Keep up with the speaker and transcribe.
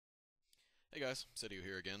Hey guys, Sedio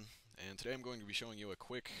here again, and today I'm going to be showing you a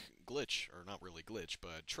quick glitch, or not really glitch,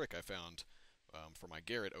 but trick I found for my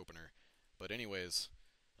garrote opener. But anyways,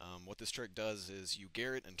 what this trick does is you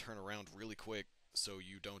garrote and turn around really quick so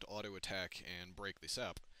you don't auto-attack and break the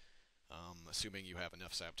sap, assuming you have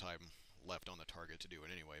enough sap time left on the target to do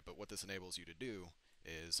it anyway. But what this enables you to do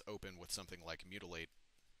is open with something like mutilate.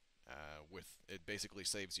 It basically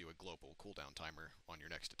saves you a global cooldown timer on your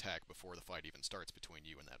next attack before the fight even starts between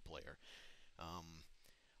you and that player. Um,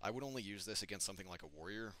 I would only use this against something like a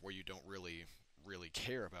warrior, where you don't really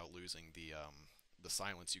care about losing the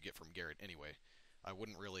silence you get from garrote anyway. I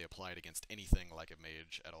wouldn't really apply it against anything like a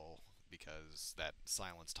mage at all, because that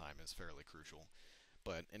silence time is fairly crucial.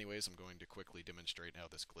 But anyways, I'm going to quickly demonstrate how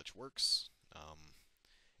this glitch works.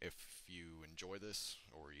 If you enjoy this,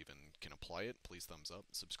 or even can apply it, please thumbs up,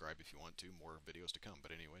 subscribe if you want to, more videos to come.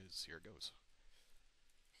 But anyways, here it goes.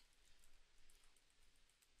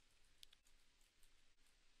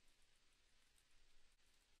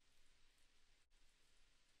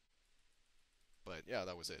 But yeah,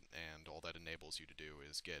 that was it, and all that enables you to do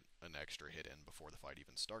is get an extra hit in before the fight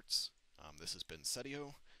even starts. This has been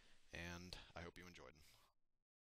Setio, and I hope you enjoyed.